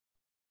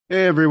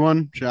Hey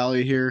everyone,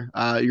 Jolly here.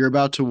 You're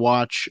about to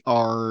watch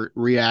our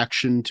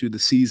reaction to the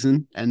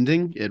season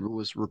ending. It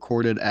was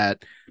recorded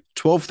at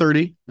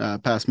 12:30,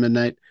 past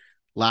midnight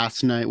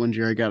last night when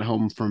Jerry got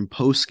home from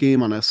post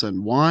game on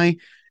SNY.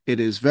 It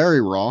is very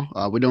raw.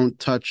 We don't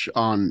touch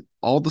on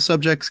all the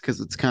subjects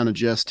because it's kind of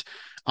just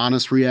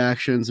honest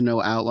reactions,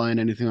 no outline,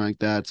 anything like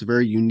that. It's a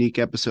very unique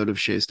episode of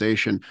Shea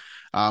Station.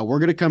 We're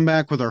going to come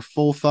back with our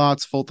full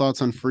thoughts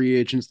on free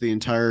agents, the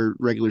entire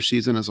regular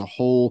season as a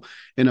whole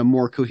in a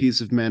more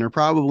cohesive manner,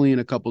 probably in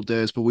a couple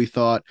days. But we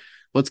thought,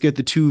 let's get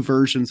the two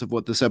versions of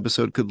what this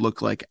episode could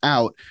look like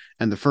out.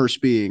 And the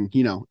first being,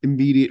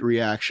 immediate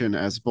reaction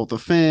as both a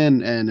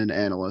fan and an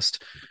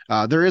analyst.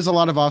 There is a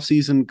lot of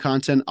off-season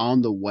content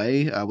on the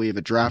way. We have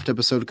a draft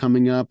episode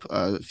coming up,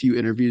 a few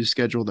interviews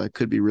scheduled that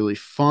could be really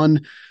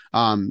fun.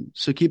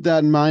 So keep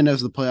that in mind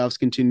as the playoffs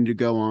continue to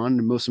go on.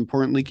 And most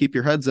importantly, keep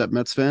your heads up,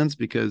 Mets fans,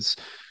 because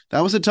that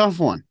was a tough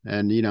one.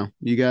 And,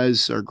 you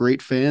guys are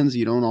great fans.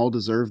 You don't all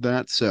deserve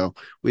that. So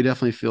we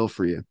definitely feel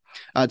for you.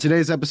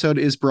 Today's episode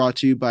is brought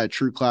to you by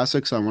True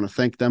Classics. I want to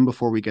thank them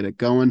before we get it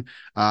going.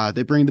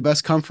 They bring the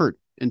best comfort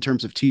in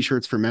terms of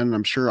t-shirts for men, and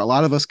I'm sure a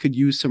lot of us could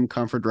use some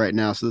comfort right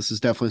now. So this is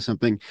definitely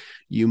something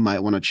you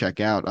might want to check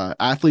out.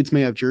 Athletes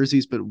may have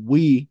jerseys, but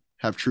we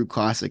have True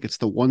Classic. It's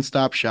the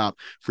one-stop shop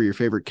for your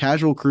favorite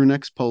casual crew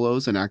necks,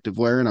 polos, and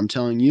activewear. And I'm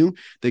telling you,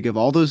 they give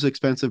all those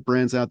expensive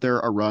brands out there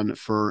a run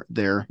for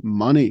their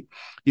money.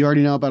 You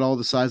already know about all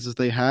the sizes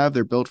they have.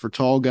 They're built for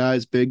tall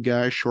guys, big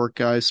guys, short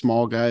guys,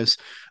 small guys,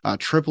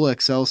 triple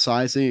XL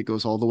sizing. It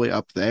goes all the way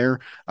up there.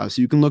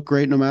 So you can look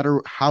great no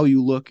matter how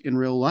you look in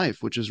real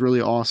life, which is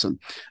really awesome.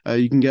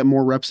 You can get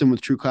more reps in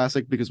with True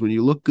Classic because when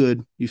you look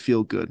good, you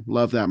feel good.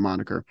 Love that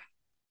moniker.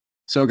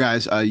 So,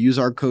 guys, use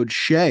our code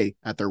SHEA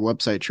at their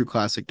website,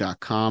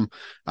 trueclassic.com,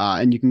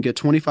 and you can get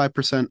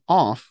 25%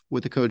 off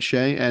with the code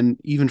SHEA and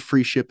even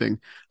free shipping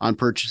on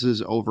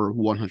purchases over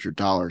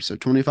 $100. So,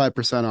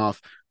 25%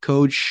 off,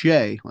 code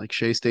SHEA, like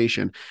Shea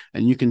Station,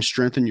 and you can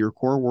strengthen your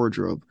core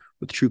wardrobe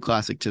with True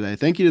Classic today.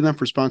 Thank you to them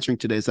for sponsoring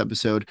today's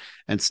episode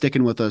and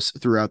sticking with us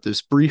throughout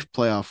this brief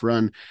playoff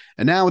run.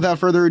 And now, without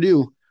further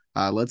ado,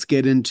 let's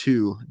get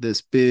into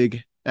this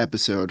big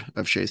episode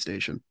of Shea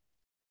Station.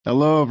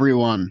 Hello,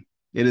 everyone.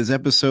 It is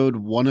episode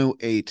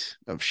 108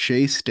 of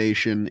Shea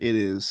Station. It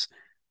is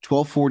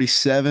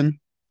 12:47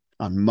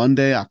 on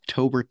Monday,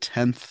 October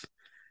 10th.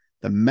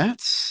 The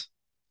Mets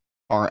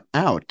are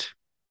out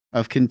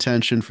of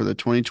contention for the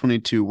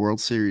 2022 World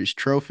Series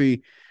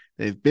trophy.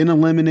 They've been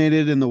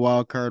eliminated in the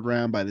wild card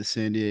round by the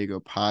San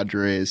Diego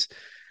Padres.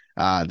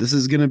 This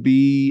is going to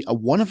be a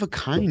one of a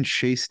kind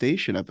Shea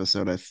Station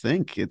episode. I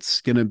think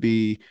it's going to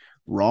be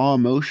raw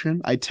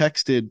emotion. I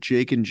texted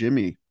Jake and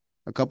Jimmy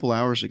a couple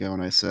hours ago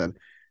and I said,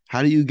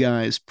 how do you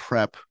guys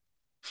prep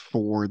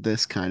for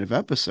this kind of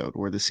episode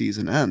where the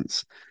season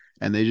ends?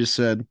 And they just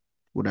said,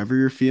 whatever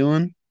you're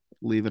feeling,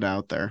 leave it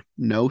out there.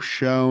 No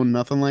show,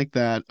 nothing like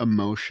that.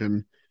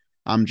 Emotion.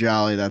 I'm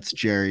Jolly. That's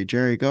Jerry.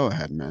 Jerry, go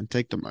ahead, man.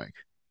 Take the mic.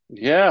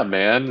 Yeah,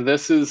 man.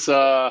 This is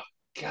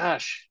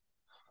gosh,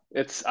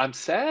 I'm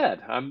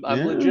sad. I'm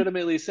Yeah.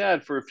 legitimately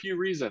sad for a few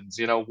reasons.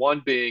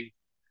 One being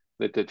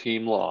that the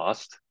team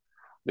lost,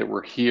 that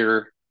we're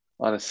here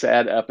on a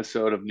sad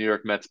episode of New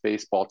York Mets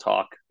baseball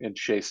talk in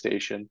Shea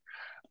Station.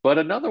 But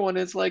another one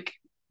is like,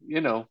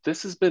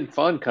 this has been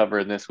fun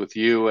covering this with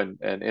you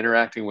and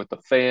interacting with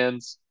the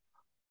fans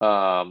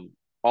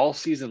all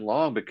season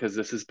long because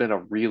this has been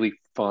a really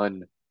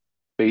fun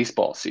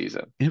baseball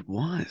season. It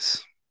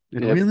was.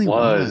 It It really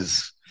was.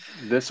 was.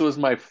 This was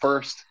my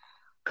first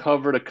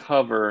cover to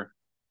cover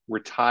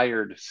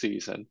retired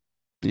season.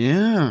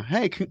 Yeah.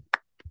 Hey,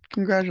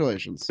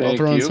 congratulations. I'll Thank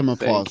throw in you. some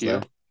Thank applause there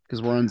you.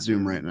 because we're on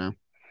Zoom right now.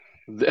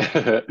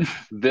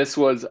 This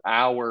was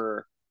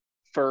our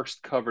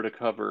first cover to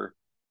cover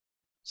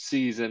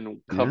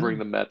season Yeah. covering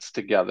the Mets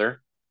together.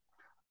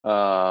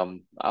 I'll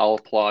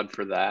applaud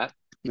for that.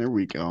 There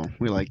we go.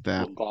 We like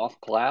that. Little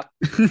golf clap.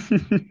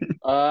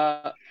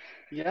 Uh,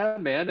 yeah,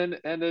 man,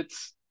 and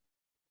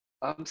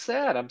I'm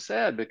sad. I'm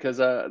sad because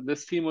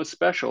this team was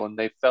special and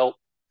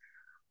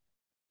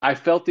I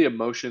felt the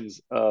emotions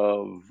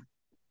of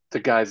the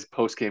guy's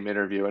post game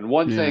interview. And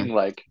one Yeah. thing,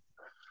 like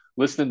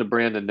listening to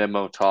Brandon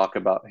Nimmo talk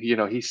about,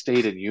 he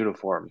stayed in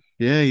uniform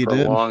Yeah, you for a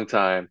did. long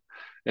time,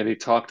 and he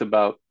talked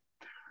about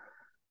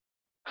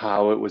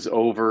how it was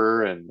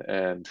over,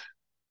 and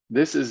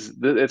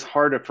it's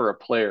harder for a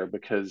player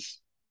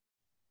because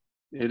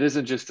it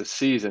isn't just a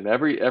season.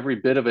 Every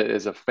bit of it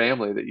is a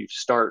family that you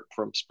start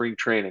from spring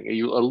training,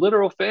 a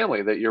literal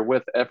family that you're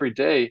with every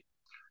day.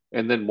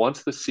 And then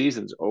once the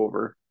season's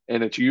over,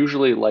 and it's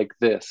usually like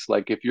this,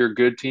 like if you're a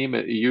good team,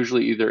 it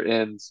usually either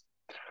ends.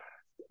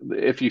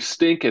 If you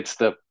stink, it's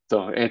the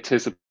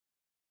anticipation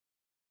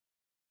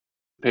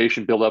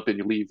build up and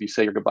you leave, you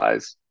say your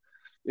goodbyes.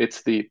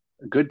 It's the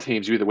good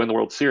teams, you either win the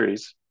World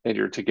Series and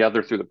you're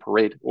together through the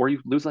parade, or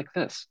you lose like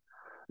this.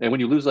 And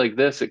when you lose like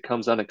this, it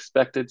comes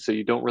unexpected, so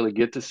you don't really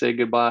get to say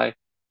goodbye.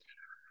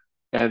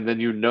 And then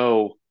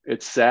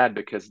it's sad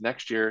because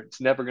next year it's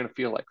never going to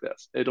feel like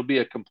this. It'll be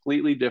a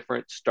completely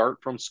different start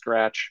from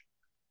scratch,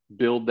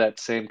 build that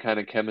same kind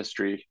of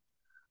chemistry.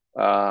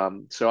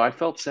 So I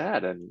felt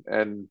sad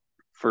and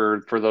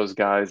for those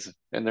guys,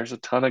 and there's a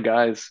ton of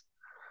guys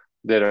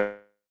that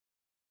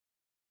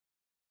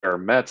are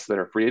Mets that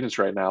are free agents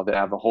right now that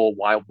have a whole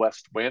Wild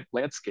West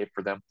landscape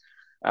for them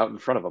out in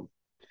front of them.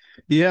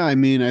 Yeah, I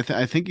mean,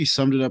 I think you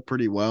summed it up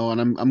pretty well, and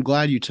I'm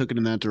glad you took it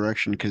in that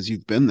direction because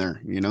you've been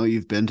there. You know,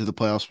 you've been to the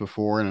playoffs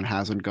before, and it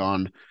hasn't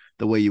gone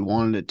the way you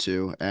wanted it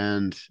to.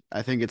 And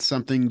I think it's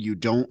something you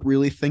don't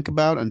really think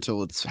about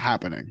until it's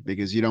happening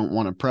because you don't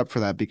want to prep for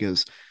that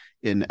because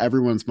in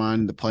everyone's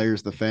mind, the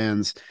players, the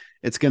fans,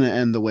 it's going to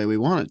end the way we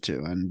want it to,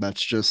 and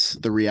that's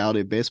just the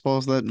reality of baseball.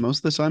 Is that most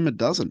of the time it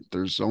doesn't.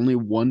 There's only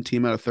one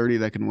team out of 30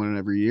 that can win it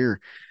every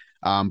year.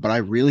 But I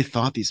really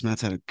thought these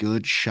Mets had a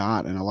good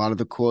shot. And a lot of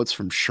the quotes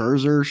from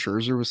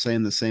Scherzer was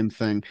saying the same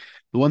thing.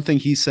 The one thing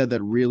he said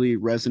that really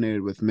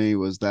resonated with me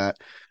was that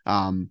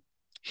um,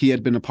 he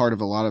had been a part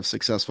of a lot of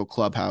successful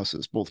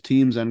clubhouses, both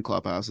teams and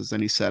clubhouses.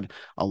 And he said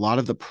a lot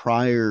of the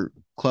prior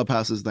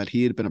clubhouses that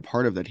he had been a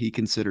part of that he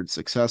considered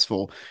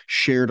successful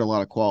shared a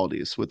lot of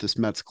qualities with this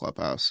Mets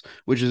clubhouse,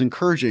 which is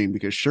encouraging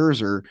because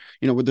Scherzer,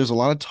 there's a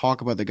lot of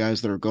talk about the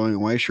guys that are going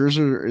away.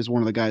 Scherzer is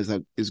one of the guys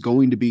that is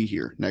going to be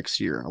here next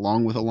year,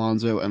 along with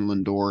Alonso and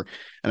Lindor.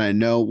 And I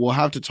know we'll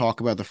have to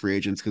talk about the free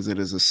agents because it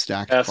is a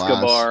stacked class.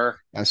 Escobar.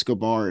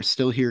 Escobar is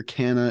still here.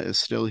 Canna is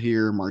still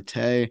here.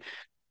 Marte,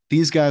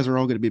 these guys are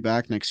all going to be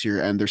back next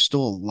year, and there's still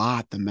a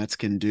lot the Mets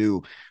can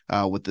do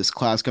with this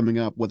class coming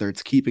up, whether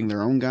it's keeping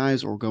their own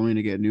guys or going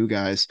to get new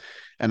guys.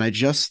 And I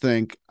just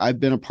think I've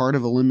been a part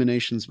of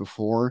eliminations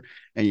before,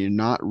 and you're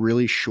not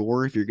really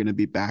sure if you're going to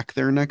be back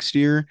there next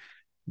year.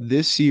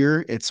 This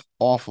year, it's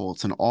awful.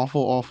 It's an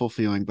awful, awful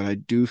feeling, but I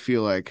do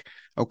feel like,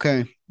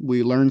 okay,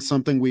 we learned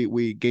something.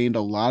 We gained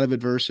a lot of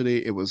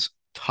adversity. It was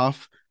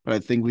tough, but I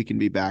think we can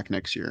be back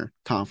next year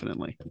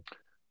confidently.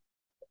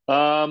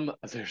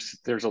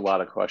 There's a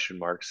lot of question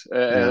marks,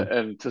 Yeah.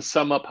 and to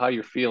sum up how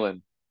you're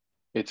feeling,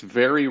 it's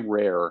very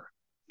rare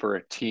for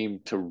a team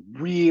to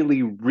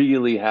really,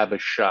 really have a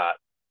shot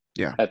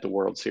Yeah. at the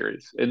World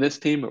Series. And this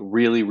team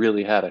really,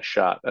 really had a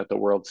shot at the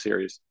World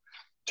Series.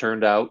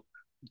 Turned out,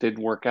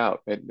 didn't work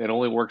out. It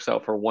only works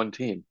out for one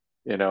team,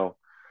 you know.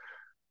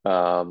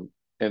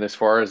 And as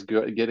far as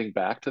getting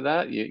back to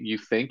that, you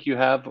think you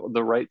have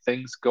the right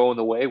things going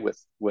the way with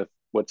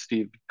what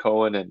Steve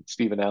Cohen and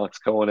Steve and Alex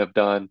Cohen have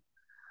done,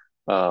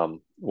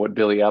 what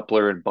Billy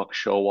Epler and Buck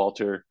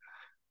Showalter,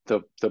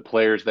 the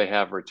players they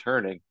have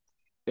returning.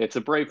 It's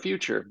a bright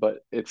future, but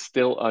it's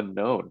still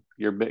unknown.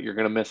 You're going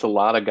to miss a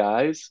lot of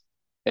guys,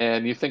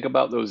 and you think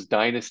about those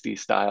dynasty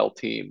style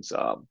teams,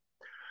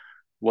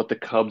 what the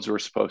Cubs were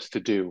supposed to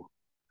do.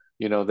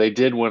 You know, they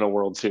did win a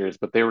World Series,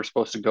 but they were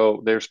supposed to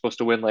go. They were supposed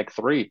to win like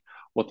three.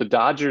 What the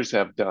Dodgers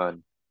have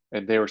done,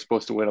 and they were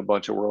supposed to win a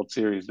bunch of World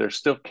Series. They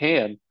still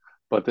can,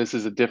 but this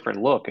is a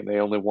different look, and they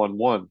only won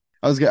one.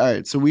 All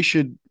right. So we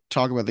should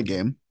talk about the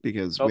game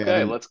because we Okay,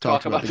 haven't let's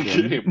talked talk about about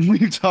the the game.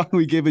 game.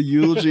 We gave a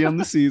eulogy on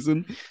the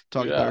season,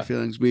 talked about our Yeah.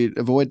 feelings. We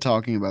avoid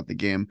talking about the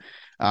game.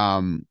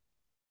 Um,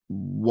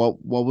 what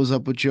was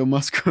up with Joe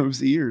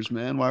Musgrove's ears,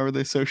 man? Why were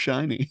they so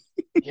shiny?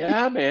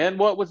 Yeah, man.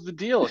 What was the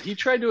deal? He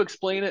tried to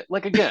explain it.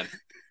 Like again,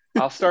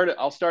 I'll start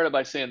it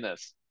by saying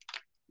this.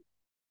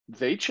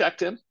 They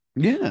checked him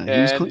Yeah,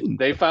 he was and clean.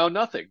 they found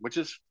nothing, which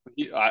is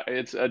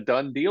it's a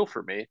done deal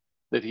for me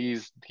that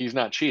he's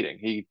not cheating.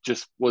 He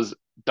just was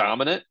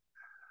dominant.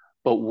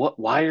 But what?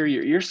 Why are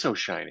your ears so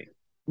shiny?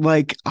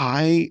 Like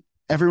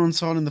everyone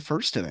saw it in the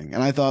first inning,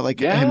 and I thought like,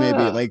 hey,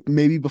 Yeah.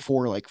 maybe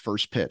before like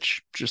first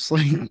pitch, just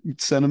like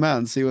send him out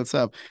and see what's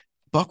up.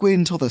 Buck waited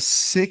until the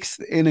sixth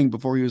inning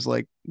before he was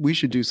like, we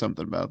should do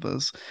something about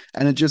this,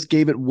 and it just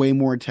gave it way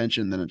more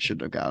attention than it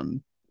should have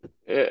gotten.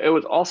 It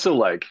was also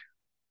like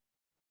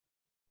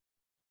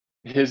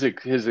his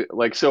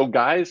like so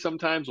guys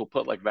sometimes will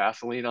put like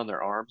Vaseline on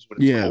their arms when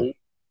it's Yeah, cold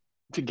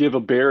to give a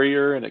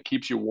barrier and it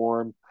keeps you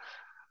warm.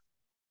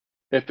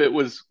 If it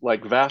was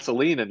like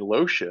Vaseline and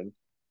lotion,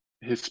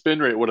 his spin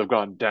rate would have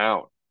gone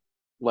down.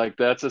 Like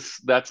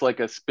that's like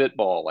a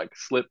spitball, like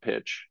slip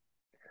pitch.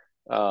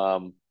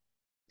 Um,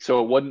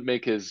 so it wouldn't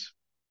make his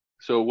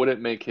so it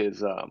wouldn't make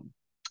his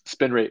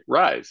spin rate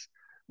rise,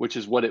 which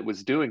is what it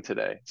was doing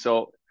today.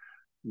 So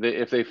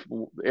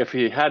if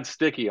he had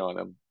sticky on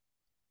him,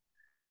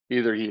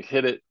 either he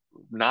hit it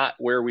not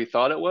where we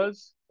thought it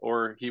was,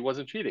 or he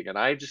wasn't cheating. And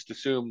I just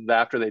assumed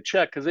after they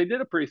checked because they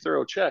did a pretty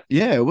thorough check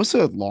yeah, it was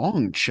a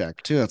long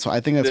check too. That's why I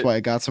think that's that why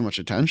it got so much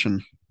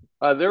attention.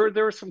 there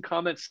were some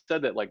comments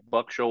said that like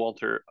Buck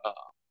Showalter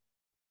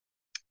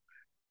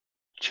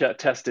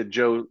tested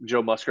Joe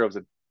Musgrove's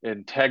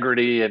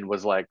integrity and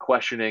was like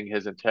questioning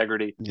his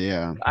integrity.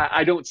 Yeah,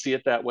 I don't see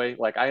it that way.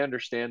 Like I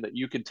understand that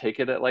you can take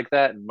it like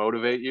that and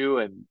motivate you,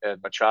 and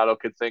Machado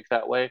could think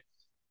that way.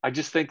 I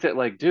just think that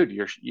like, dude,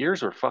 your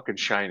ears are fucking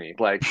shiny.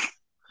 Like,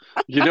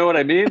 you know what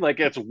I mean? Like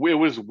it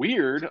was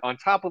weird on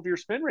top of your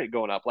spin rate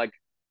going up. Like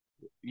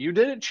you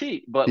didn't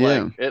cheat, but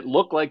like yeah. it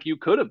looked like you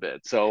could have been.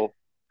 So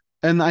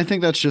And I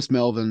think that's just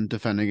Melvin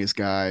defending his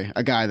guy,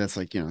 a guy that's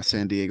like, a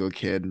San Diego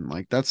kid. And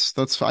like, that's,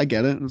 I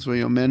get it. That's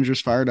why,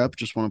 managers fired up,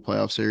 just won a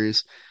playoff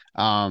series.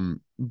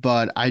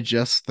 But I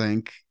just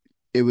think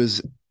it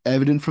was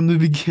evident from the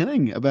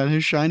beginning about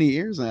his shiny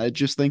ears. And I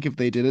just think if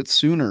they did it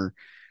sooner,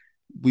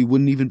 we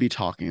wouldn't even be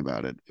talking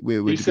about it.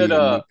 It He would said be a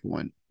moot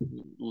point.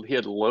 he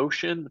had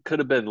lotion, could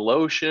have been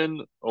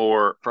lotion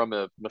or from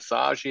a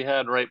massage he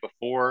had right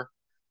before.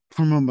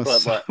 From a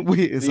But massage.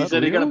 Wait, is he that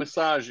said he got a real?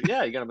 massage.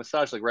 Yeah, he got a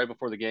massage like right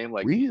before the game,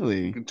 like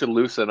Really? to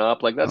loosen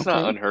up. Like that's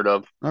not Okay. unheard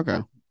of.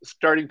 Okay.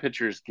 Starting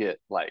pitchers get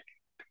like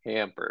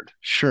pampered.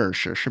 Sure,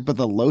 sure, sure. But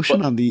the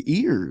lotion But on the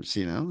ears,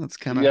 that's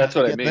kind of yeah, how that's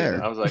you what I get mean. And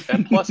there. I was like,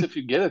 and plus, if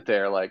you get it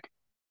there, like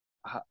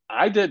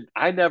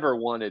I never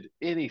wanted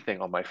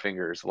anything on my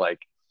fingers, like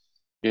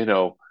you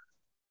know,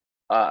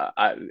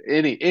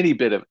 any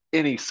bit of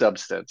any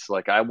substance.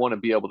 Like I want to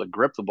be able to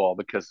grip the ball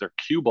because they're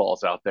cue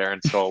balls out there,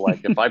 and so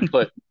like if I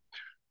put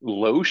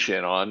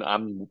lotion on,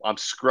 I'm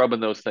scrubbing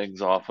those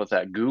things off with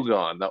that Goo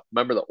Gone.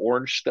 Remember the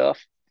orange stuff?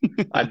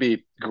 I'd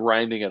be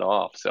grinding it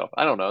off. So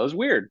I don't know. It was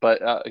weird,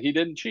 but he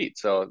didn't cheat.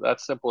 So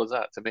that's simple as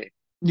that to me.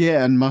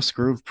 Yeah, and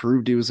Musgrove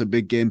proved he was a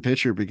big game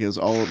pitcher because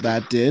all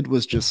that did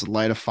was just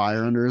light a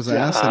fire under his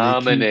ass, and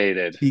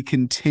Dominated. he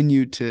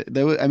continued to.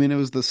 I mean, it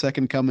was the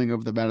second coming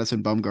of the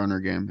Madison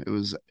Bumgarner game. It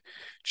was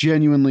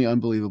genuinely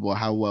unbelievable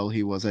how well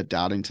he was at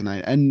dotting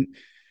tonight. And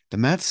the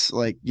Mets,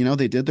 like,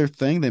 they did their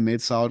thing. They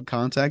made solid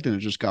contact and it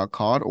just got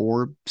caught,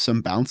 or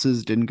some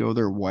bounces didn't go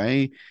their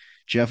way.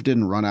 Jeff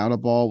didn't run out a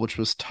ball, which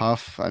was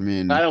tough. I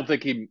I mean, don't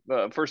think he.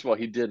 First of all,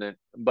 he didn't,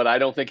 but I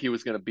don't think he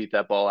was going to beat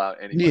that ball out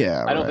anyway.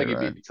 yeah, I don't right, think he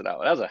right. beats it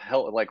out. That was a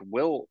hell. Like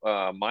Will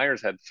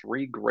Myers had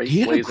three great He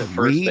had a plays at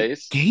first great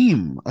base.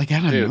 game, like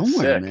out of Dude, nowhere,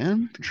 sick.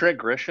 man. Trent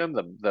Grisham,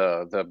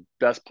 the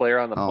best player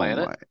on the Oh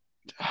planet, my.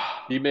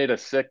 he made a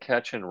sick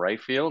catch in right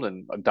field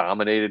and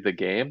dominated the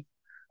game.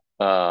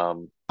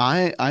 Um,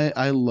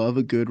 I love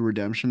a good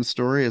redemption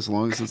story as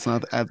long as it's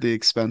not at the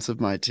expense of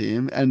my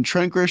team. And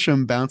Trent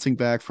Grisham bouncing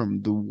back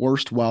from the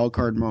worst wild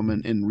card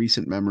moment in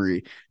recent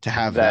memory to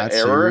have that that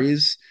error,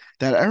 series,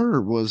 that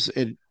error was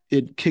it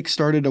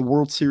kickstarted a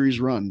World Series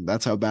run.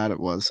 That's how bad it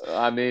was.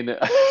 I mean,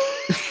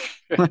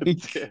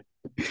 Like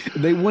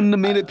they wouldn't have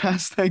made it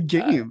past that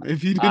I, game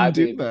if you I didn't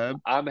do mean, that.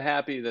 I'm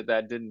happy that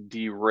that didn't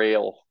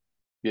derail,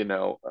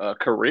 a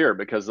career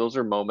because those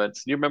are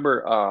moments. You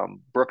remember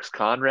Brooks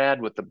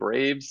Conrad with the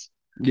Braves?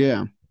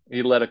 Yeah.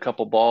 He let a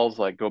couple balls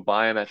like go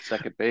by him at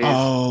second base.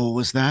 Oh,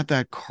 was that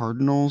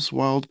Cardinals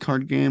wild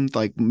card game?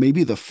 Like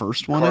maybe the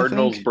first one, I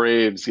Cardinals, think.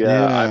 Braves.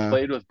 Yeah, I Yeah.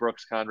 played with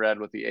Brooks Conrad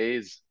with the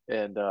A's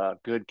and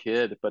good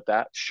kid, but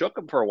that shook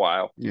him for a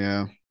while.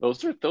 Yeah.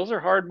 Those are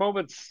hard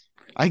moments.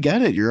 I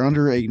get it. You're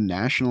under a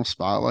national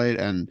spotlight,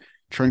 and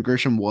Trent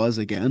Grisham was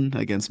again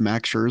against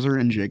Max Scherzer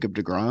and Jacob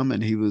deGrom,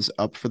 and he was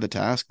up for the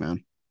task,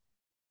 man.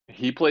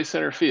 He plays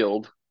center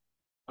field.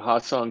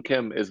 Ha-Sung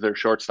Kim is their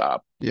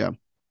shortstop. Yeah.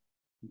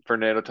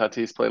 Fernando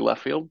Tatis play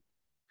left field.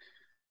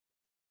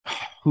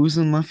 Who's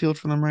in left field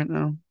for them right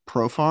now?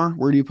 Profar?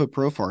 Where do you put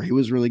Profar? He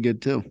was really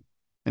good too,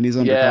 and he's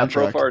under Yeah,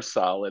 contract. Profar is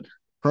solid.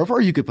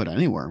 Profar you could put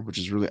anywhere, which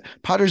is really.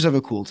 Padres have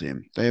a cool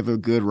team. They have a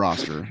good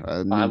roster. I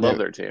I mean, love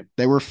their team.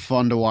 they were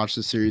fun to watch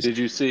the series. Did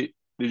you see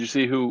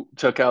who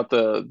took out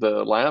the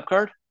lineup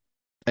card?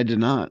 I did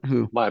not.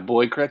 Who? My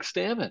boy Craig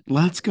Stammen.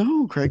 Let's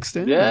go, Craig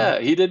Stammen. Yeah,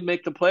 he didn't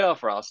make the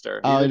playoff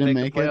roster. He Oh, he didn't didn't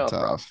make the make it. playoff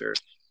Tough. roster.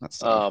 That's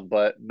tough.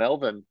 But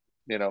Melvin,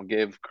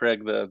 gave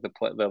Craig the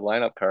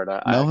lineup card.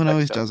 I Melvin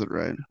always texted him. does it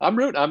right.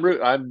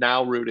 I'm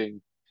now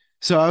rooting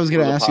So I was going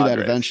for to the ask you that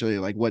Padres. eventually,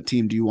 like what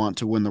team do you want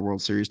to win the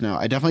World Series now?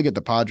 I definitely get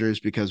the Padres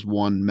because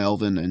one,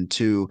 Melvin, and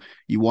two,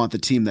 you want the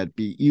team that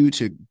beat you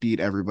to beat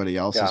everybody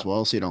else as Yeah,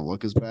 well, so you don't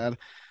look as bad.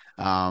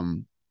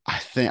 I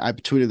think I've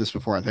tweeted this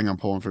before. I think I'm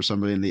pulling for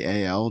somebody in the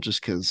AL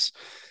just because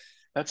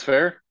that's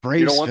fair.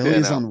 You don't Braves want the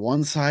Phillies NL. on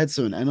one side,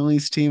 so an NL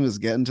East team is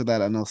getting to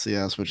that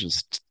NLCS, which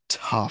is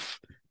tough,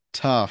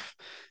 tough.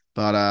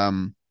 But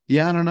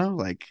yeah, I don't know.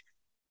 Like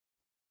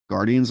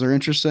Guardians are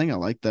interesting. I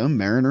like them.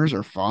 Mariners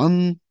are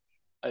fun.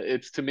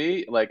 It's to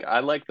me like I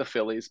like the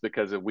Phillies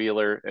because of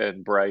Wheeler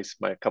and Bryce,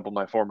 my a couple of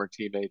my former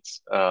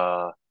teammates.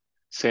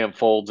 Sam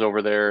Folds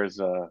over there is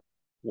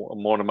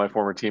one of my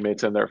former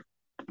teammates in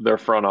their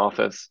front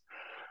office.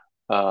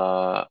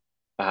 Uh,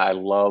 I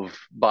love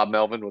Bob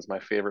Melvin was my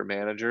favorite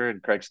manager,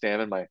 and Craig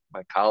Stammen, my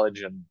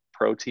college and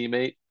pro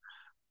teammate.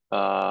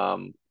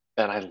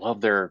 And I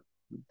love their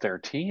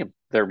team.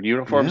 Their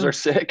uniforms Yeah. are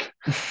sick,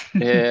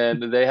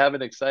 and they have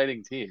an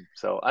exciting team.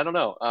 So I don't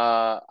know.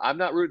 I'm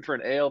not rooting for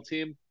an AL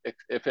team.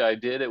 If I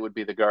did, it would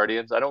be the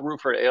Guardians. I don't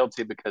root for an AL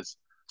team because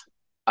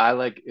I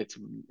like it's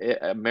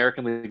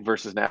American League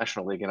versus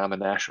National League, and I'm a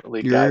National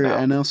League guy You're now.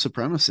 NL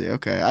supremacy.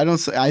 Okay. I don't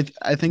say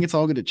I think it's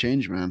all going to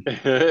change, man.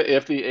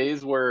 If the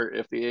A's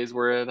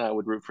were in, I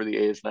would root for the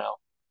A's now.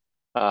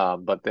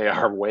 But they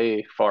are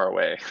way far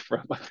away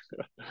from.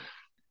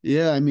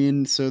 Yeah, I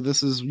mean, so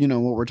this is,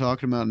 what we're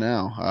talking about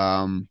now.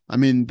 I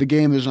mean, the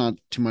game there's not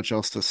too much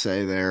else to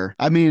say there.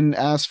 I mean,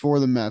 as for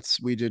the Mets,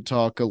 we did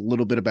talk a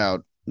little bit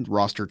about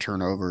roster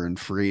turnover and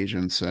free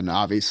agents, and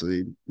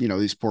obviously,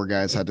 these poor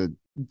guys had to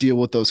deal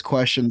with those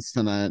questions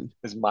tonight.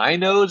 Is my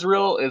nose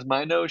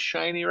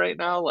shiny right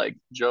now like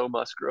Joe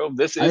Musgrove?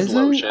 This is I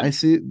lotion.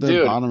 see the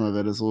Dude, bottom of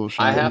it is a little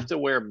I shiny. have to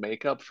wear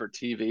makeup for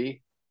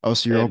TV, Oh,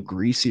 so you're all and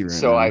greasy right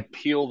so I now.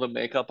 peel the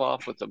makeup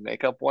off with the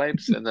makeup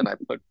wipes, and then I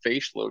put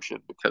face lotion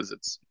because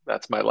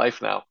that's my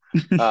life now.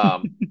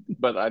 Um,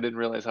 but I didn't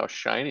realize how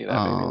shiny that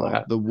made me Oh,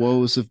 look. the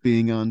woes of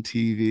being on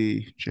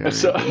TV,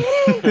 So,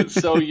 Jerry.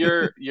 so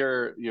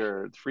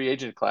your free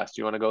agent class.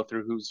 Do you want to go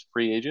through who's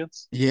free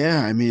agents?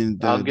 Yeah, I mean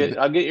I'll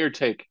get your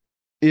take.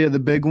 yeah, the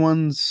big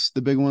ones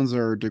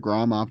are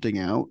DeGrom opting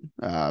out.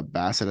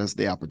 Bassett has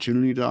the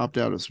opportunity to opt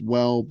out as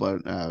well,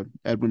 but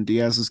Edwin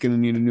Diaz is going to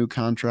need a new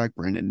contract.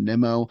 Brandon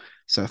Nimmo,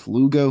 Seth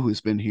Lugo,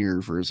 who's been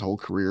here for his whole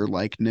career,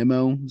 like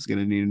Nimmo, is going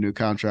to need a new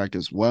contract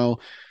as well.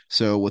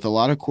 So with a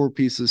lot of core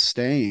pieces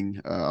staying,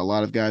 a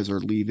lot of guys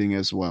are leaving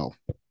as well.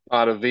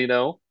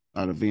 Ottavino,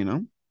 Out of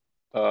Vino,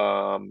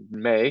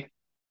 May,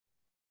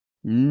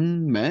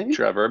 May?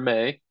 Trevor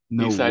May. He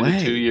No signed a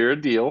way. 2 year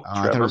deal. I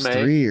thought it Trevor was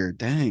May. 3 year.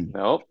 Dang,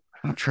 Nope.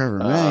 not Trevor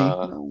May.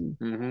 Uh, No,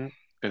 mhm.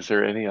 Is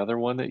there any other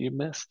one that you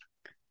missed?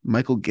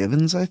 Michael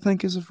Givens, I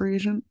think, is a free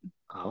agent.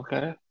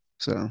 Okay.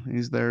 So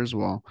he's there as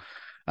well.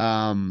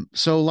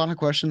 So a lot of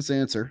questions to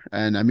answer.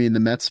 And I mean,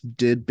 the Mets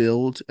did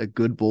build a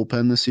good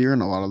bullpen this year,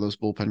 and a lot of those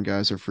bullpen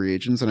guys are free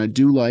agents. And I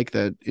do like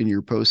that in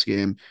your post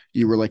game,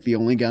 you were like the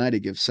only guy to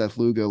give Seth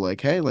Lugo,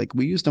 like, hey, like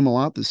we used him a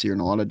lot this year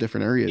in a lot of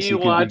different areas. He could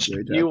be great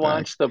You at back.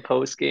 watched the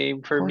post game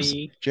Of for course,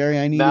 me? Jerry,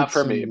 I needed Not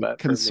for me, some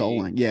but for me.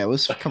 consoling. Yeah, it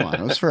was, come on,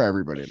 it was for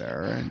everybody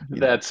there, right?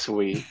 That's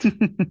sweet.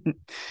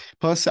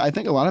 Plus, I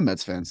think a lot of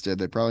Mets fans did.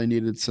 They probably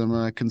needed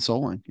some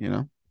consoling.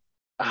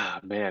 Ah,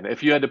 man,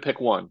 if you had to pick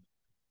one,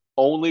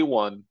 only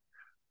one.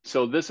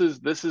 So this is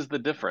the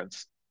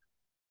difference.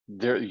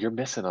 There you're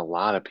missing a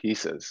lot of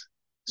pieces.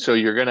 So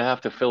you're going to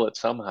have to fill it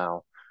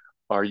somehow.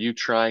 Are you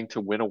trying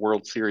to win a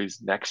World Series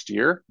next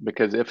year?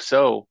 Because if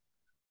so,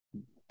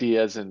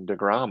 Diaz and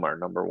DeGrom are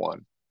number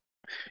one.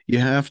 You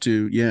have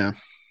to, yeah.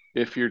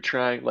 If you're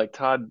trying, like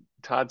Todd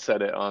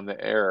said it on the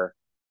air,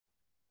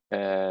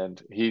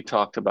 and he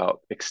talked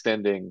about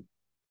extending.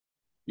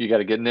 You got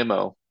to get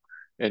Nimmo,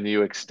 and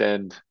you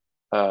extend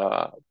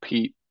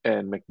Pete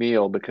and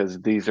McNeil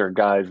because these are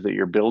guys that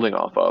you're building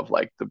off of,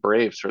 like the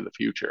Braves for the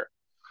future.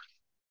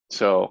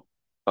 So,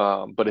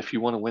 but if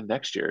you want to win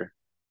next year,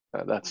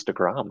 that's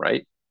DeGrom,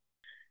 right?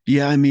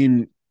 Yeah, I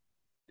mean,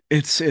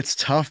 it's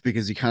tough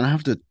because you kind of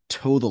have to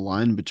toe the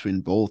line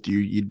between both.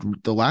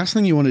 The last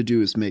thing you want to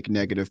do is make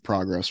negative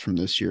progress from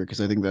this year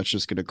because I think that's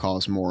just going to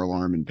cause more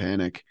alarm and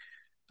panic.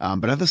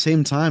 But at the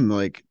same time,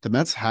 like the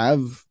Mets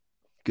have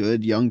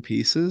good young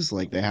pieces.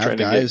 Like they have Trying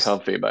to get guys.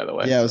 comfy, by the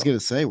way. Yeah, I was So gonna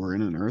say we're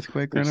in an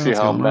earthquake you right now. see What's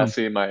how going on?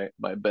 messy my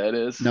bed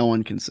is. No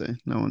one can see.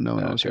 No one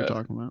knows what you're Okay,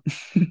 talking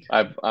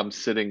about. I'm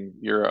sitting.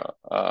 You're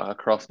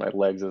across my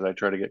legs as I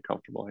try to get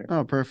comfortable here.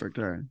 Oh, perfect.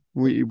 All right.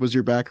 Was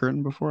your back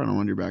hurting before? I don't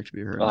want your back to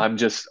be hurting.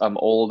 I'm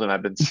old and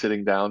I've been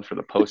sitting down for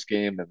the post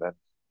game, and then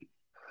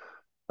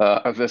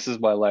this is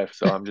my life,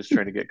 so I'm just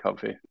trying to get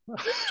comfy.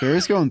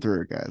 Jerry's going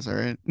through it, guys. All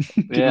right.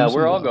 Give Yeah, him some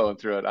we're all love. going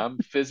through it. I'm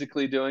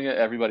physically doing it.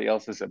 Everybody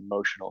else is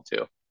emotional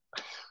too.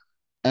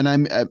 And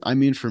I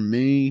mean, for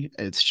me,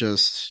 it's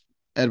just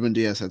Edwin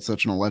Diaz had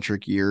such an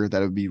electric year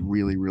that it would be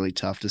really, really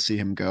tough to see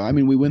him go. I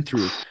mean, we went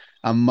through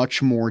a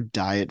much more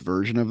diet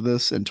version of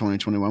this in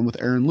 2021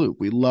 with Aaron Loup.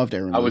 We loved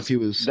Aaron I Loup. was He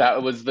was,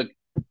 that was the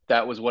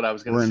that was what I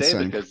was going to we're in say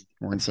sync. because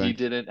We're in he sync.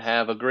 didn't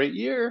have a great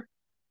year.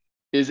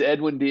 Is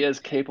Edwin Diaz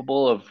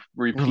capable of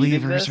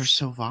repeating Relievers are this?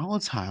 so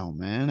volatile,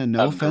 man. And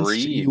no offense to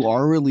Agreed. you,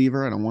 are a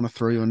reliever. I don't want to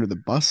throw you under the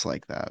bus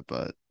like that,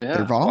 but they're Yeah.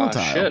 Well,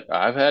 volatile. shit.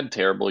 I've had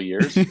terrible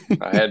years.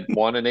 I had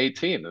one in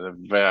 18,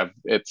 and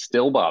it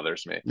still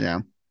bothers me. Yeah.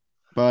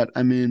 But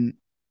I mean,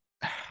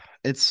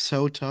 it's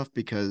so tough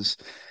because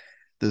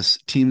this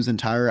team's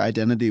entire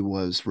identity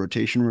was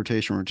rotation,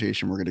 rotation,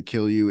 rotation. We're going to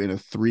kill you in a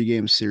 3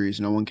 game series.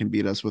 No one can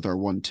beat us with our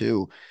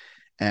 1-2.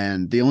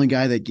 And the only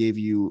guy that gave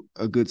you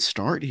a good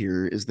start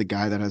here is the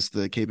guy that has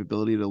the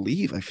capability to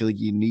leave. I feel like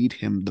you need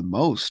him the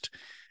most.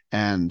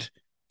 And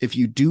if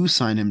you do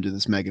sign him to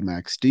this mega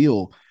max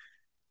deal,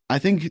 I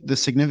think the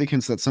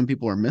significance that some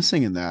people are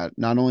missing in that,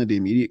 not only the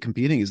immediate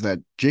competing, is that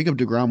Jacob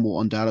DeGrom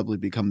will undoubtedly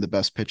become the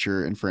best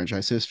pitcher in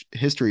franchise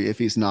history if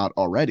he's not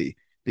already,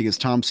 because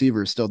Tom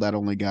Seaver is still that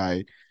only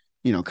guy,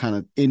 kind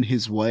of in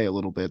his way a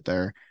little bit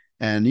there.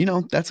 And,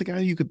 that's a guy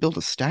you could build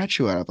a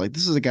statue out of. Like,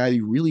 this is a guy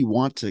you really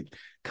want to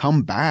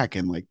come back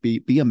and like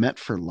be a Met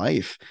for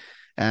life.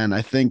 And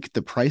I think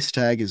the price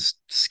tag is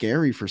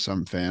scary for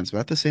some fans, but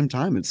at the same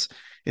time, it's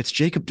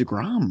Jacob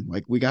DeGrom.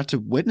 Like we got to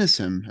witness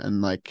him,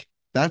 and like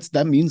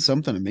that means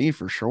something to me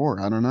for sure.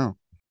 I don't know.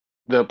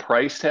 The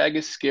price tag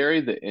is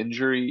scary. The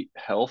injury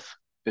health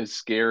is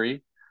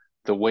scary.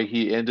 The way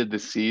he ended the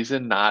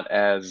season, not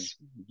as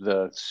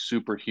the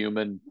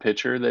superhuman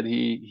pitcher that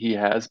he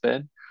has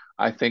been.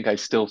 I think I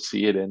still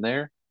see it in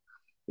there.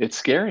 It's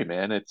scary,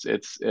 man.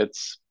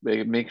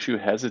 It makes you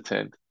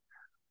hesitant.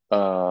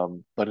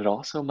 But it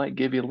also might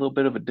give you a little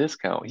bit of a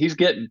discount. He's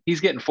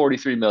getting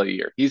 43 million a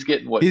year. He's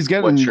getting He's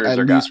what getting at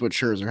Scherzer got. least what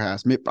Scherzer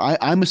has.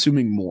 I'm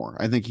assuming more.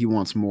 I think he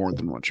wants more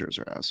than what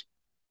Scherzer has.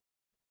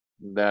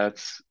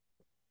 That's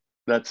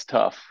that's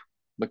tough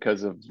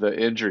because of the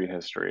injury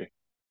history.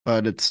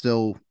 but it's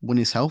still when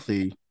he's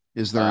healthy,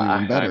 is there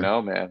anyone I better?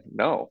 know, man.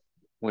 No,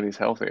 when he's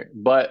healthy,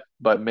 but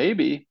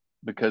maybe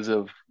because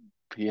of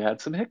he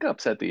had some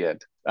hiccups at the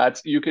end.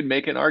 That's you could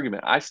make an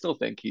argument. I still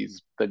think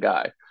he's the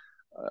guy.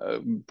 Uh,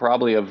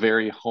 Probably a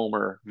very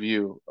homer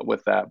view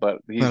with that, but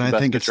he's But the I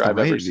best think it's pitcher the I've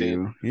ever right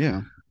seen. view.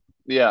 Yeah.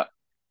 Yeah,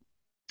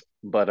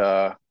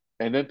 but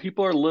and then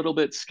people are a little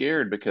bit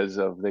scared because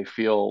of they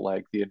feel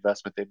like the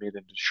investment they made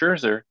into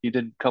Scherzer, he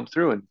didn't come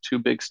through in two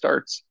big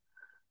starts,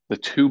 the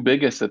two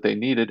biggest that they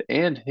needed,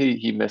 and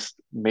he missed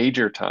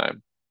major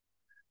time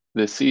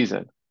this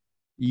season.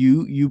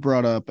 You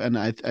brought up, and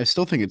I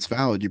still think it's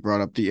valid. You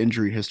brought up the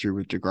injury history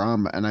with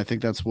DeGrom, and I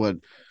think that's what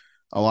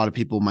a lot of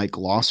people might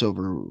gloss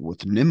over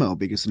with Nimmo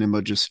because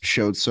Nimmo just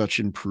showed such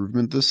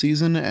improvement this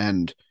season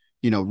and,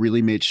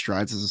 really made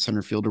strides as a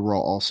center fielder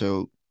while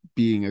also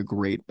being a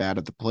great bat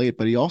at the plate.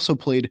 But he also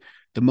played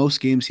the most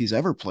games he's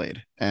ever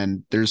played.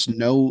 And there's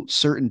no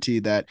certainty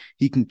that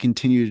he can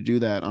continue to do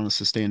that on a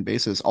sustained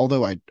basis.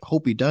 Although I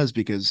hope he does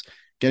because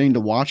getting to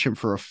watch him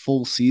for a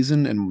full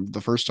season and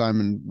the first time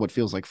in what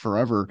feels like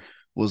forever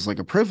was like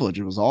a privilege.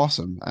 It was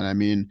awesome. And I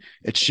mean,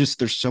 it's just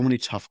there's so many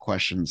tough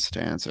questions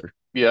to answer.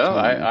 Yeah, So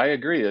many. I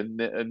agree.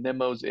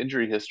 Nemo's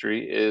injury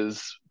history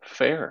is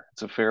fair.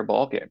 It's a fair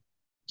ball game.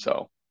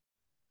 So,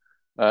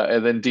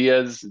 and then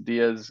Diaz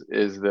is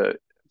the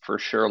for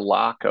sure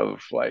lock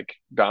of like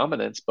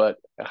dominance, but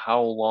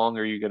how long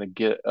are you going to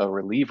get a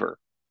reliever?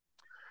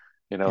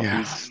 You know,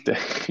 Yeah.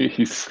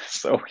 he's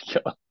so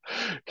young.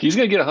 He's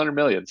going to get 100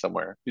 million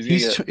somewhere. He's going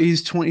to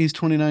get He's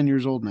 29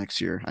 years old next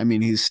year. I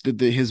mean, his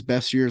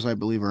best years I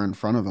believe are in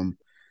front of him.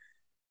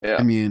 I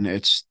yeah. mean,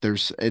 it's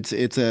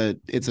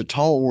a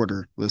tall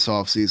order this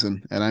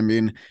offseason. And I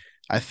mean,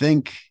 I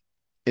think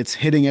it's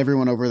hitting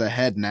everyone over the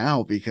head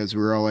now because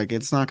we're all like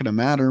it's not going to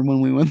matter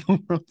when we win the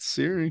World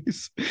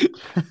Series.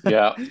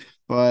 Yeah,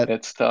 But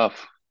it's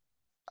tough.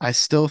 I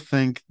still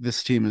think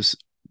this team is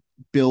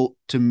built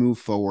to move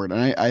forward.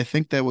 And I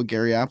think that what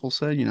Gary Apple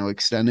said,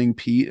 extending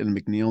Pete and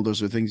McNeil,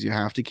 those are things you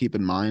have to keep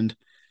in mind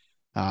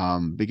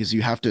because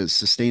you have to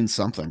sustain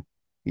something.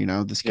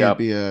 This can't Yeah.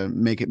 be a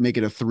make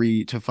it a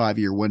 3 to 5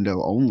 year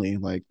window only.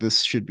 Like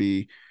this should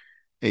be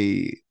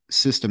a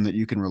system that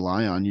you can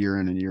rely on year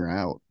in and year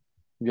out.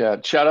 Yeah.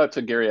 Shout out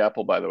to Gary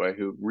Apple, by the way,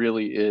 who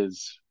really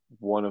is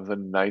one of the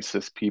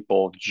nicest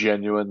people,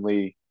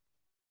 genuinely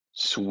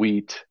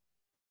sweet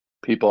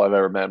people I've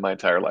ever met in my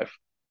entire life.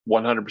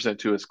 100%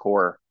 to his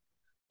core.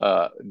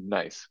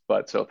 Nice.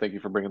 But so thank you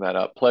for bringing that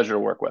up. Pleasure to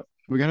work with.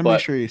 We got to make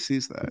But sure he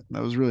sees that.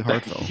 That was really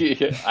heartfelt.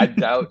 I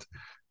doubt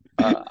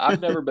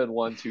I've never been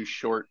one to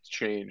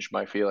shortchange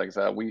my feelings.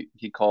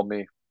 He called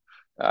me.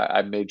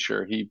 I made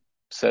sure he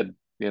said,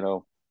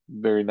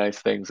 very nice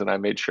things, and I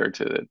made sure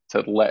to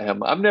let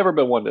him. I've never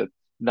been one to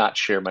not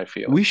share my We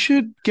feelings.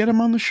 should get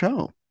him on the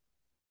show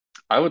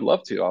I would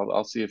love to.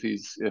 I'll see if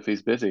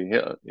he's busy.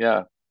 Yeah,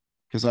 yeah.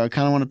 because I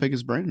kind of want to pick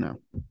his brain now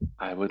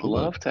I would a little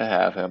bit. love to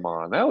have him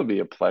on. That would be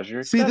a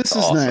pleasure. See, That's this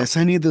is awesome. nice.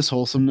 I need this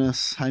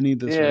wholesomeness. I need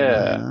this real.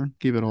 Yeah,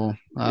 Keep it whole.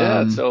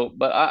 yeah. So,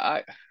 but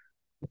I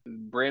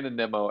Brandon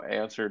Nimmo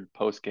answered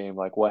post game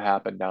like what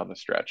happened down the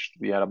stretch.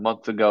 You had a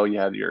month ago. You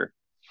had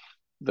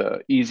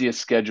the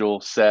easiest schedule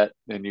set,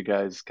 and you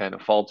guys kind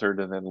of faltered,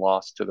 and then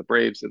lost to the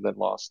Braves, and then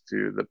lost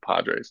to the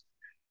Padres.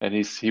 And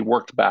he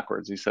worked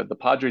backwards. He said the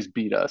Padres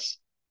beat us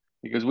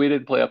because we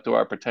didn't play up to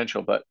our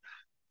potential, but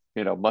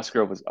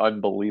Musgrove was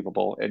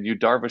unbelievable, and Yu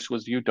Darvish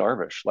was Yu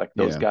Darvish. Like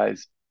those Yeah.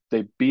 guys,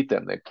 they beat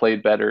them. They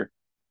played better.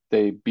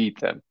 They beat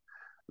them.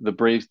 The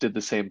Braves did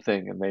the same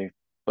thing,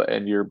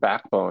 and your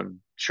backbone,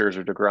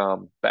 Scherzer,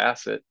 Degrom,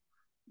 Bassett,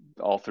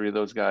 all three of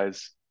those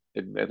guys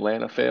in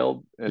Atlanta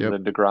failed, and Yep.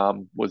 then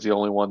Degrom was the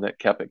only one that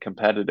kept it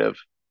competitive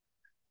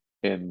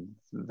in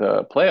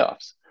the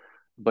playoffs.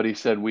 But he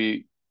said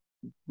we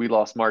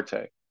lost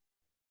Marte.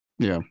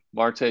 Yeah.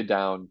 Marte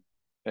down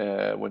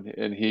when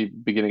and he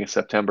beginning of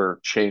September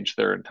changed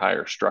their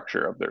entire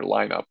structure of their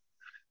lineup.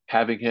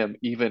 Having him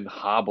even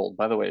hobbled,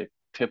 by the way,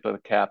 tip of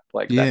the cap,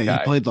 like Yeah. that He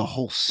guy. played the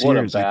whole What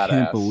a series. I can't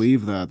badass.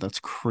 believe that. That's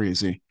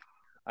crazy.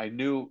 I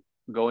knew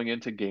going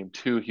into game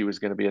 2 he was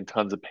going to be in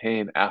tons of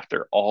pain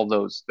after all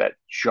those that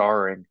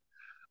jarring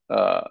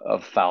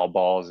of foul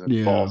balls and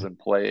Yeah. balls in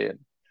play, and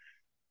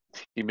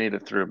he made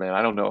it through, man.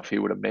 I don't know if he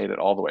would have made it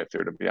all the way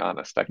through, to be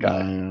honest. That guy,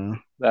 Yeah.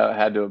 that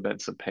had to have been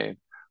some pain.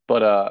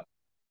 But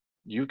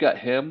you got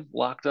him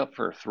locked up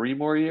for 3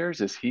 more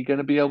years. Is he going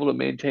to be able to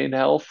maintain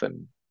health?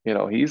 And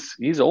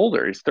he's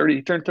older. He's 30.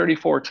 He turned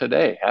 34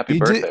 today. Happy He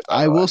did. birthday, by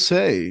I the way. will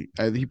say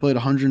he played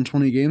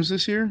 120 games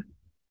this year.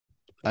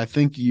 I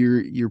think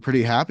you're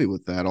pretty happy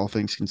with that, all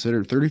things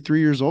considered. 33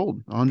 years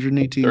old,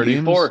 118 games.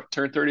 34.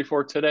 Turned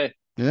 34 today.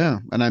 Yeah,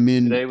 and I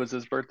mean Today was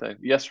his birthday.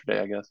 Yesterday,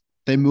 I guess.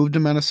 they moved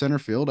him out of center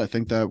field. I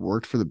think that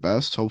worked for the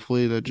best.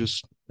 Hopefully that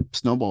just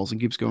snowballs and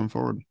keeps going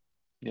forward.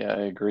 Yeah,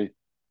 I agree.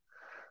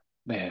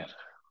 Man,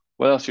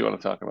 what else you want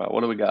to talk about?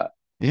 What do we got?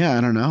 Yeah,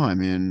 I don't know. I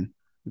mean,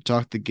 we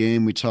talked the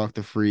game, we talked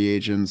the free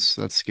agents.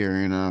 That's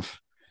scary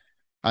enough.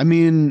 I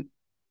mean,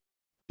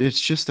 it's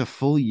just a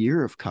full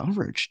year of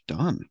coverage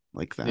done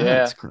like that. It's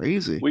Yeah,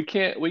 crazy. we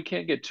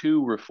can't get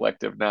too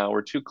reflective now.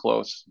 We're too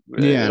close.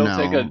 Yeah,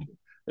 no.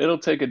 It'll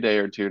take a day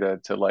or two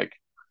to like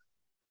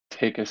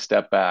take a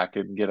step back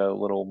and get a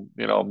little,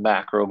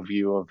 macro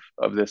view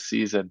of this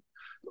season.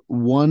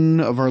 One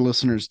of our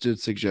listeners did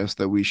suggest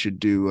that we should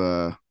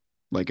do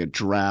like a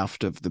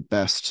draft of the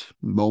best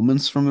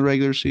moments from the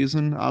regular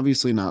season.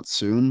 Obviously not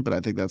soon, but I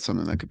think that's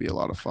something that could be a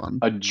lot of fun.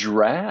 A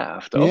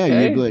draft. Yeah, you'd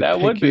Okay, like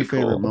that would pick your be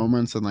favorite cool.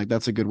 moments, and like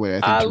that's a good way,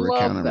 I think, I to recount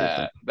love everything.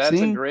 that. That's a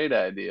See, great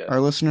idea. our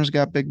listeners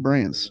got big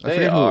brains. I They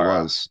forget who it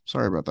are. was.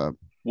 Sorry about that.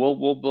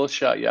 We'll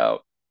shout you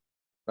out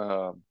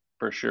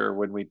for sure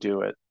when we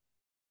do it.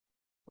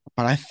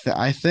 But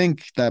I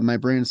think that my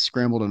brain's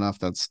scrambled enough.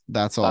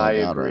 That's all I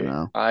I got right agree.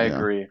 now. I Yeah.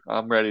 agree.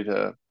 I'm ready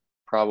to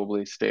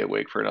probably stay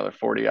awake for another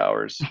 40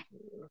 hours,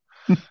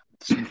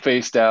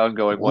 face down,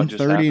 going, what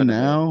just 1:30 happened to me?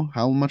 now.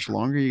 How much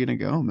longer are you gonna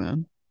go,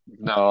 man?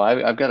 No,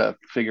 I've got to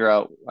figure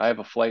out. I have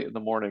a flight in the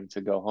morning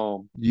to go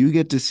home. You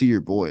get to see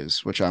your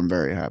boys, which I'm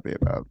very happy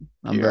about.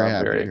 I'm Here, very I'm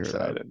happy very to hear that.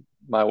 excited.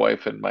 My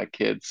wife and my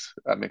kids,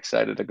 I'm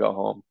excited to go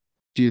home.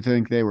 Do you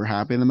think they were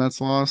happy the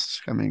Mets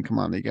lost? I mean, come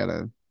on, they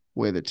gotta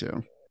weigh the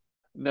two.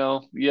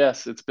 No,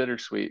 yes, it's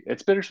bittersweet.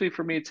 It's bittersweet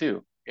for me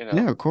too, you know.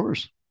 Yeah, of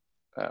course.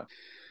 Uh,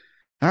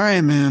 All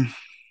right, man.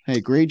 Hey,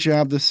 great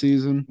job this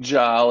season.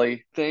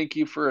 Jolly, thank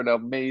you for an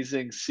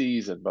amazing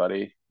season,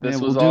 buddy. Yeah, This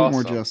we'll was do it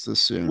more awesome. justice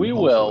soon, We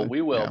will, hopefully.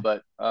 we will, Yeah.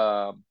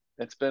 but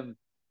it's been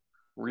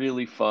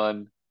really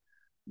fun.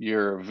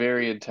 You're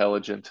very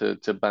intelligent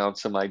to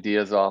bounce some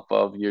ideas off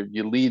of. You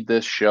lead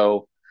this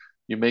show.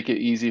 You make it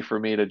easy for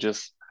me to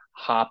just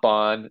hop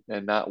on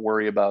and not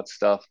worry about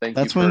stuff. Thank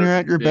you That's when you're for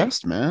at your being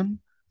best, man.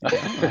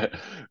 Yeah.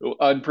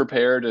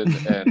 unprepared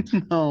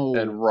No.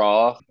 and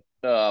raw.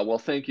 Well,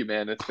 thank you,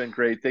 man. It's been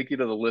great. Thank you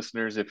to the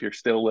listeners if you're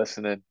still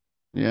listening.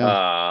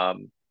 Yeah.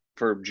 Um,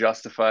 for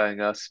justifying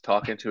us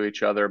talking to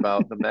each other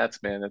about the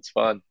Mets, man. It's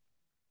fun.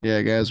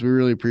 Yeah, guys, we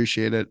really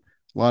appreciate it.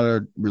 A lot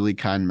of really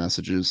kind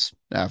messages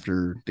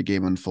after the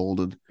game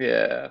unfolded.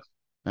 Yeah.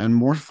 And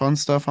more fun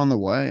stuff on the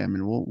way. I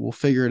mean, we'll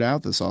figure it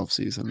out this off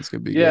season. It's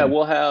gonna be Yeah, good.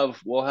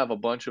 we'll have a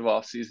bunch of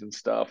off-season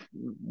stuff.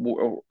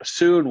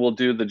 Soon we'll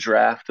do the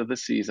draft of the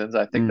seasons.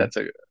 I think Mm. that's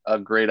a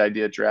great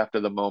idea. Draft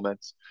of the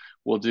moments.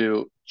 We'll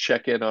do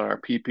check in on our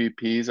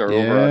PPPs, our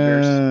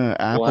over-unders. Yeah, We'll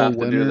Apple have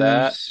to do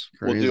that. winners,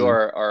 We'll do crazy.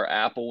 our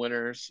Apple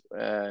winners,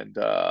 and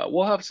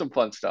we'll have some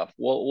fun stuff.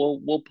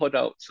 We'll put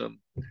out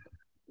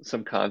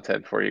some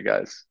content for you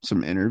guys.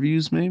 Some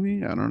interviews,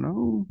 maybe. I don't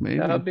know.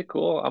 That'd Maybe be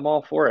cool. I'm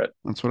all for it.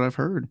 that's what I've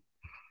heard.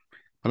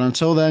 But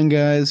until then,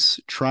 guys,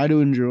 try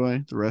to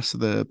enjoy the rest of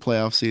the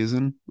playoff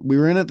season. We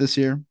were in it this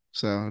year,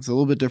 so it's a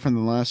little bit different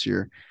than last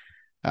year.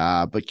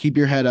 But keep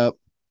your head up.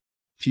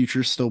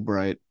 Future's still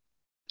bright,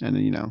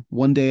 and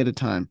one day at a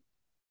time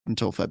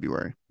until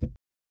February.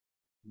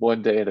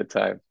 One day at a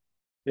time.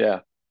 Yeah.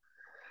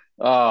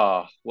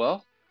 Ah,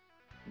 well,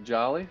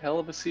 Jolly, hell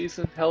of a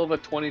season, hell of a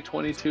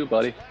 2022,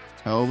 buddy.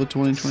 Hell of a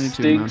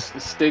 2022, man.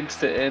 Stinks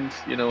to end,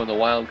 in the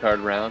wild card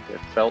round. It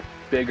felt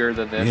bigger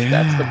than this.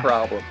 That's the Yeah,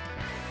 problem.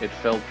 It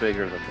felt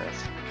bigger than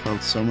this.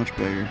 felt so much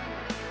bigger.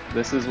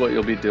 This is what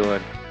you'll be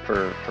doing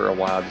for a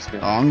while. Just Oh,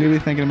 being I'm like, gonna dude,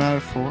 be thinking about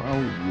it for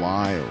a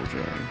while,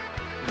 Joey.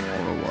 For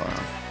yeah. a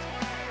while.